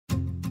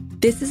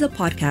This is a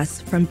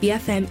podcast from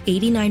BFM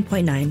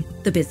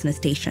 89.9, the business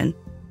station.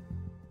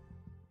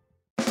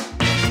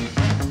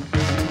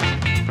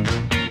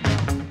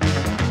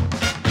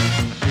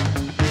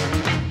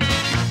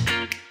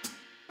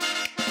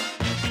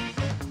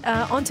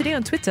 On Today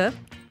on Twitter,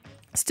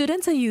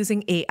 students are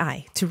using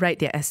AI to write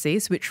their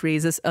essays, which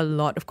raises a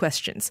lot of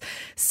questions.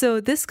 So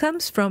this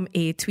comes from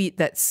a tweet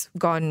that's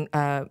gone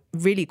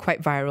really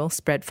quite viral,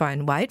 spread far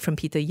and wide, from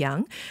Peter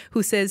Young,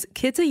 who says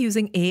kids are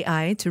using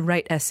AI to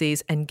write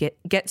essays and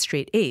get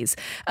straight A's.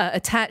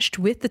 Attached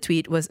with the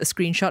tweet was a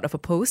screenshot of a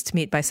post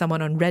made by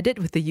someone on Reddit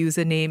with the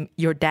username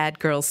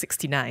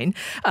YourDadGirl69,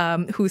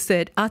 who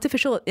said,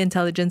 "Artificial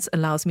intelligence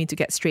allows me to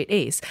get straight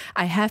A's.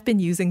 I have been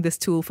using this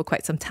tool for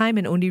quite some time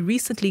and only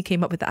recently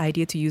came up with the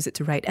idea to use it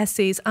to write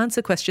essays,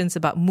 answer questions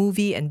about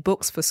movie and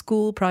books for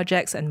school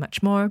projects, and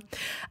much more.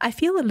 I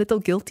feel a little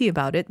guilty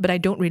about it, but I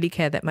don't really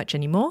care that much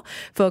anymore.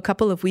 For a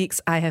couple of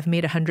weeks, I have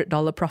made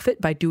 $100 profit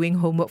by doing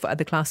homework for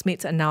other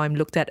classmates, and now I'm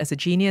looked at as a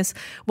genius.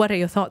 What are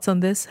your thoughts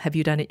on this? Have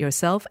you done it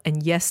yourself?"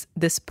 And yes,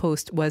 this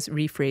post was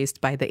rephrased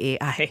by the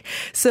AI.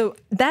 So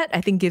that, I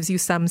think, gives you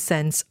some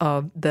sense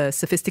of the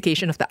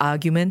sophistication of the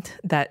argument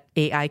that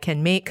AI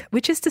can make,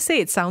 which is to say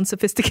it sounds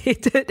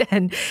sophisticated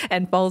and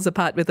falls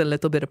apart with a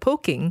little bit of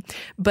poking.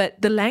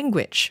 But the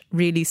language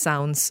really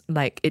sounds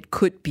like it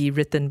could be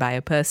written by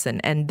a person.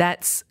 And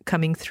that's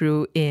coming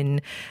through in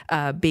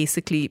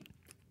basically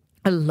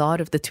a lot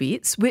of the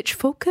tweets, which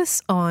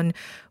focus on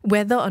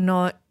whether or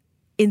not,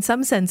 in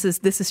some senses,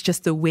 this is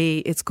just the way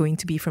it's going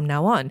to be from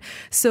now on.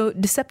 So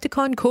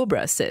Decepticon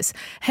Cobra says,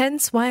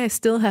 "Hence why I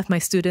still have my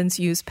students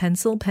use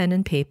pencil, pen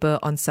and paper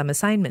on some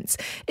assignments.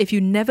 If you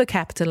never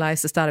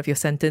capitalize the start of your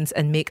sentence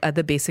and make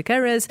other basic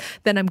errors,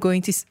 then I'm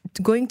going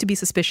to be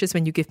suspicious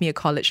when you give me a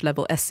college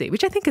level essay,"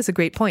 which I think is a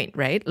great point,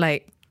 right?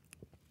 Like,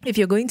 if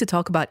you're going to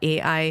talk about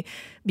AI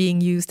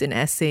being used in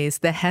essays,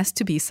 there has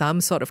to be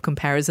some sort of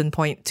comparison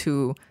point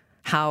to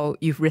how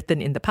you've written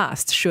in the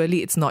past.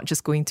 Surely it's not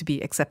just going to be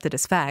accepted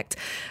as fact.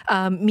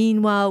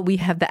 Meanwhile, we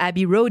have the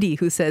Abby Rody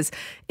who says,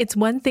 "It's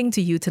one thing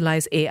to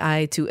utilize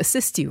AI to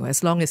assist you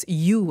as long as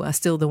you are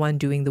still the one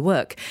doing the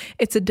work.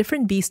 It's a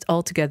different beast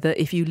altogether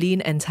if you lean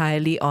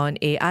entirely on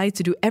AI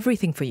to do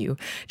everything for you.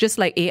 Just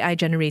like AI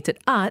generated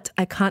art,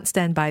 I can't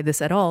stand by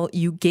this at all.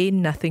 You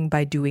gain nothing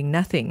by doing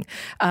nothing."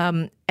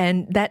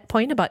 And that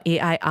point about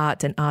AI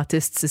art and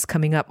artists is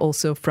coming up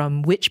also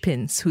from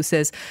Witchpins, who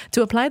says,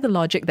 "To apply the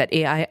logic that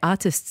AI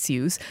artists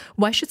use,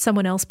 why should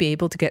someone else be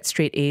able to get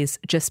straight A's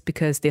just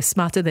because they're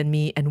smarter than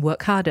me and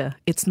work harder?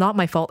 It's not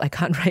my fault I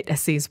can't write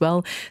essays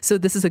well." So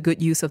this is a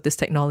good use of this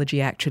technology,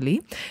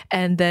 actually.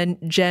 And then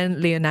Jen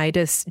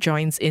Leonidas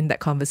joins in that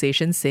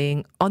conversation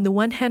saying, "On the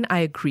one hand, I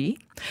agree.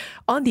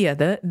 On the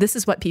other, this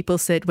is what people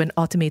said when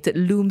automated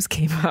looms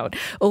came out.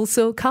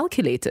 Also,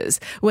 calculators.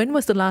 When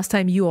was the last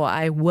time you or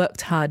I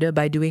worked harder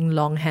by doing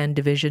longhand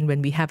division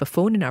when we have a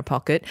phone in our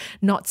pocket?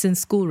 Not since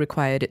school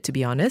required it, to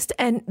be honest."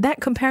 And that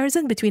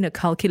comparison between a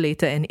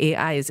calculator and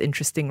AI is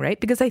interesting,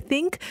 right? Because I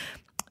think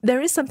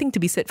there is something to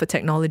be said for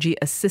technology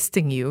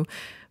assisting you,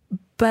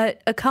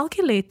 but a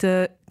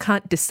calculator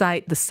can't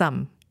decide the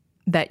sum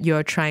that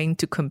you're trying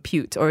to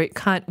compute, or it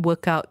can't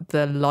work out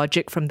the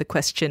logic from the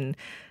question,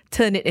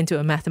 turn it into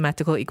a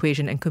mathematical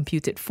equation and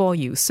compute it for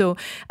you. So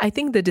I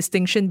think the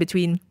distinction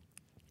between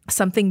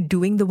something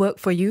doing the work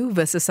for you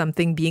versus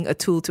something being a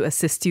tool to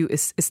assist you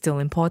is still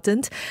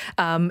important.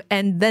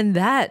 And then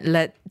that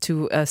led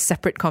to a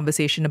separate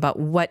conversation about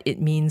what it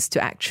means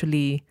to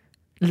actually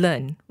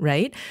learn,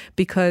 right?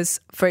 Because,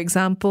 for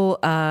example,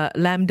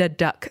 Lambda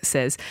Duck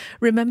says,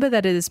 "Remember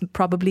that it is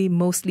probably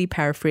mostly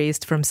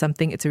paraphrased from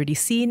something it's already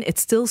seen.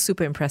 It's still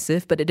super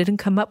impressive, but it didn't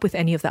come up with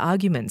any of the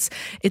arguments.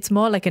 It's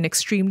more like an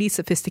extremely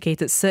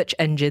sophisticated search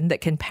engine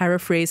that can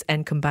paraphrase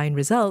and combine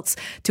results,"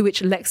 to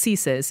which Lexi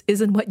says,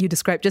 "Isn't what you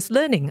described just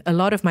learning? A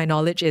lot of my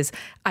knowledge is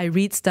I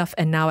read stuff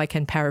and now I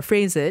can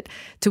paraphrase it,"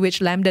 to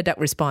which Lambda Duck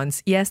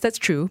responds, "Yes, that's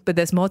true, but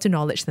there's more to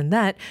knowledge than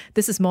that.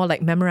 This is more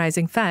like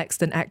memorizing facts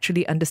than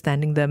actually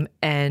understanding them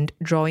and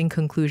drawing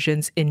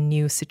conclusions in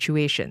new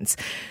situations."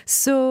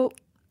 So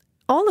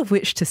all of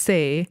which to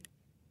say,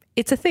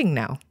 it's a thing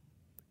now.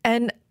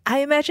 And I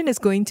imagine it's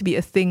going to be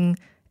a thing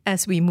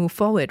as we move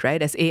forward,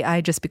 right? As AI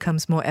just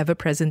becomes more ever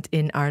present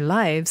in our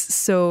lives.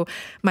 So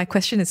my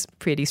question is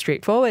pretty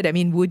straightforward. I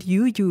mean, would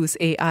you use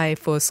AI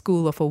for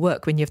school or for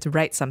work when you have to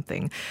write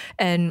something?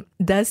 And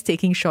does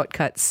taking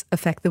shortcuts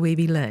affect the way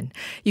we learn?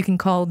 You can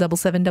call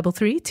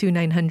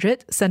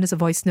 7733-2900, send us a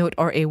voice note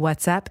or a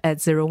WhatsApp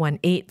at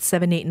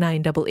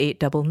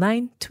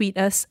 018-789-8899. Tweet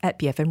us at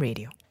BFM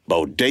Radio.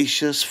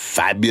 Bodacious,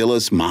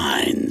 fabulous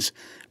minds.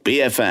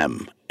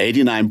 BFM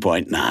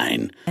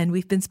 89.9. And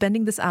we've been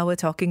spending this hour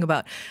talking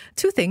about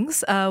two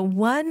things.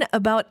 One,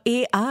 about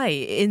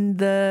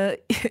AI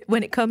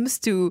when it comes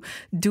to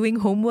doing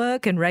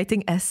homework and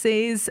writing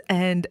essays,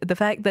 and the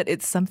fact that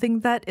it's something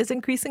that is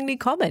increasingly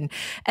common.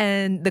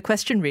 And the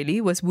question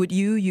really was, would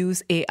you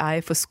use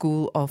AI for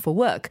school or for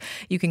work?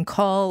 You can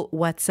call,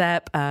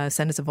 WhatsApp,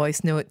 send us a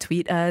voice note,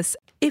 tweet us.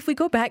 If we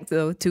go back,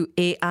 though, to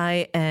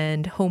AI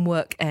and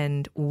homework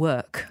and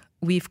work,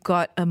 we've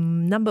got a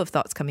number of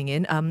thoughts coming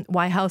in.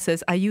 House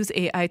says, I use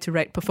AI to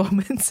write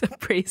performance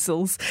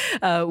appraisals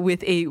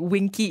with a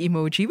winky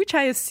emoji, which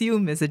I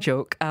assume is a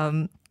joke.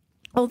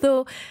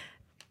 Although,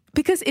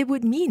 because it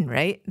would mean,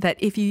 right, that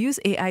if you use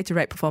AI to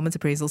write performance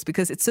appraisals,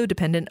 because it's so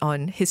dependent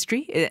on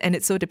history and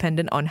it's so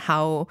dependent on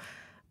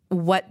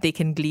what they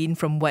can glean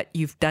from what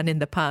you've done in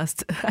the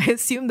past, I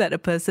assume that a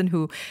person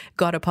who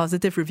got a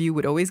positive review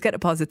would always get a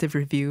positive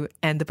review,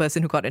 and the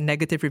person who got a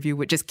negative review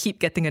would just keep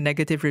getting a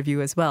negative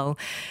review as well.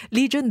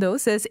 Legion, though,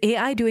 says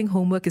AI doing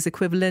homework is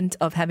equivalent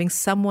of having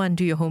someone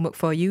do your homework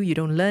for you. You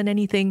don't learn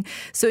anything.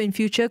 So in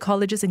future,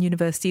 colleges and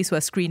universities who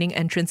are screening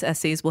entrance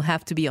essays will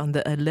have to be on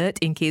the alert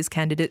in case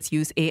candidates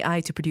use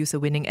AI to produce a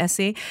winning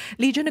essay.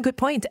 Legion, a good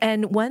point.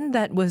 And one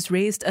that was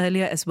raised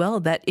earlier as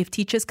well, that if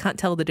teachers can't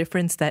tell the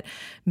difference, that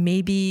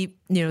maybe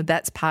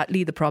that's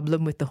partly the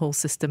problem with the whole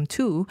system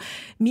too.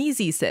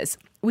 Mizi says,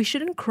 we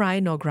shouldn't cry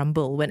nor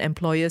grumble when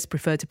employers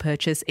prefer to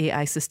purchase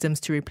AI systems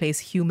to replace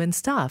human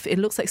staff. It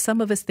looks like some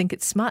of us think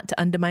it's smart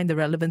to undermine the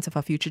relevance of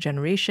our future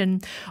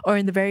generation, or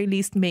in the very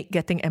least make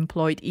getting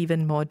employed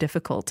even more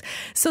difficult.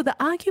 So the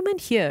argument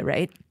here,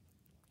 right,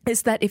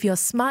 is that if you're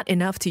smart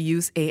enough to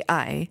use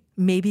AI,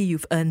 maybe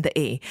you've earned the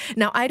A.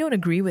 Now, I don't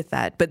agree with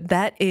that, but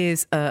that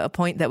is a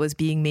point that was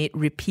being made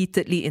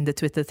repeatedly in the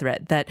Twitter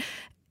thread, that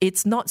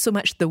it's not so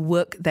much the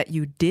work that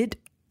you did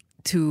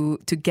to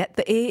get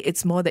the A,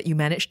 it's more that you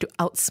managed to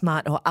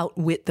outsmart or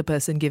outwit the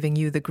person giving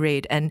you the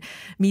grade. And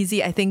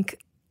Mizi, I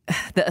think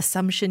the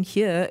assumption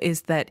here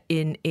is that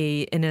in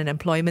an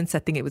employment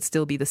setting, it would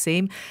still be the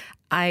same.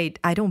 I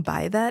don't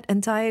buy that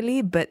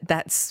entirely, but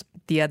that's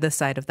the other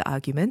side of the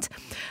argument.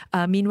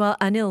 Meanwhile,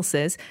 Anil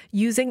says,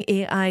 using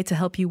AI to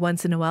help you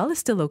once in a while is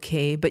still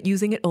okay, but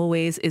using it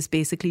always is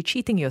basically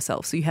cheating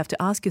yourself. So you have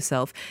to ask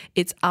yourself,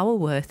 it's our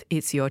worth,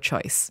 it's your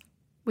choice.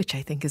 Which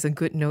I think is a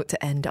good note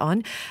to end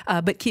on.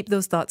 But keep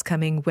those thoughts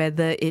coming,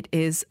 whether it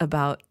is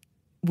about,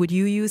 would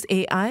you use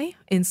AI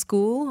in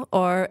school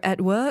or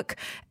at work?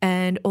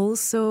 And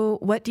also,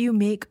 what do you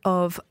make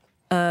of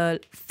a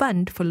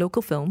fund for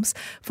local films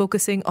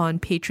focusing on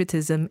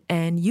patriotism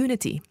and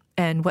unity?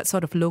 And what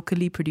sort of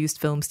locally produced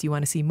films do you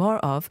want to see more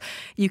of?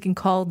 You can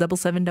call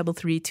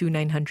 7733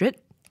 2900.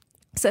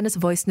 Send us a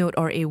voice note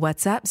or a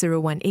WhatsApp,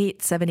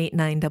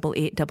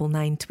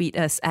 018-789-8899. Tweet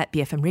us at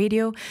BFM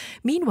Radio.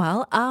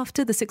 Meanwhile,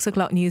 after the 6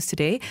 o'clock news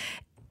today,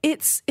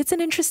 it's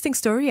an interesting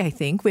story, I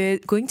think. We're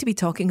going to be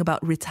talking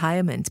about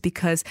retirement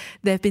because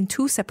there have been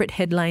two separate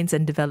headlines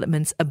and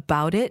developments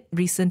about it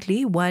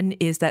recently. One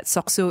is that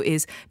SOCSO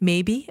is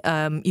maybe,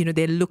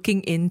 they're looking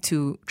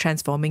into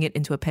transforming it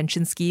into a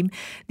pension scheme.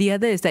 The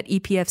other is that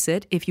EPF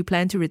said if you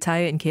plan to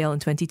retire in KL in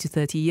 20 to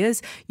 30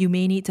 years, you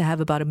may need to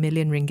have about R1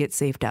 million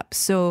saved up.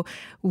 So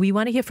we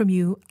want to hear from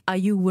you. Are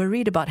you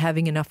worried about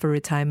having enough for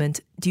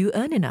retirement? Do you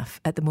earn enough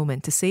at the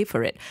moment to save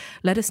for it?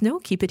 Let us know.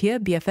 Keep it here,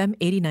 BFM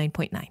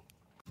 89.9.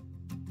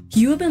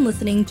 You have been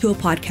listening to a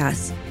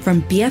podcast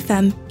from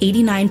BFM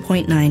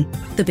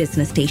 89.9, the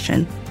business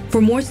station.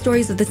 For more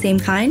stories of the same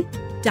kind,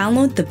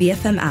 download the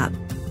BFM app.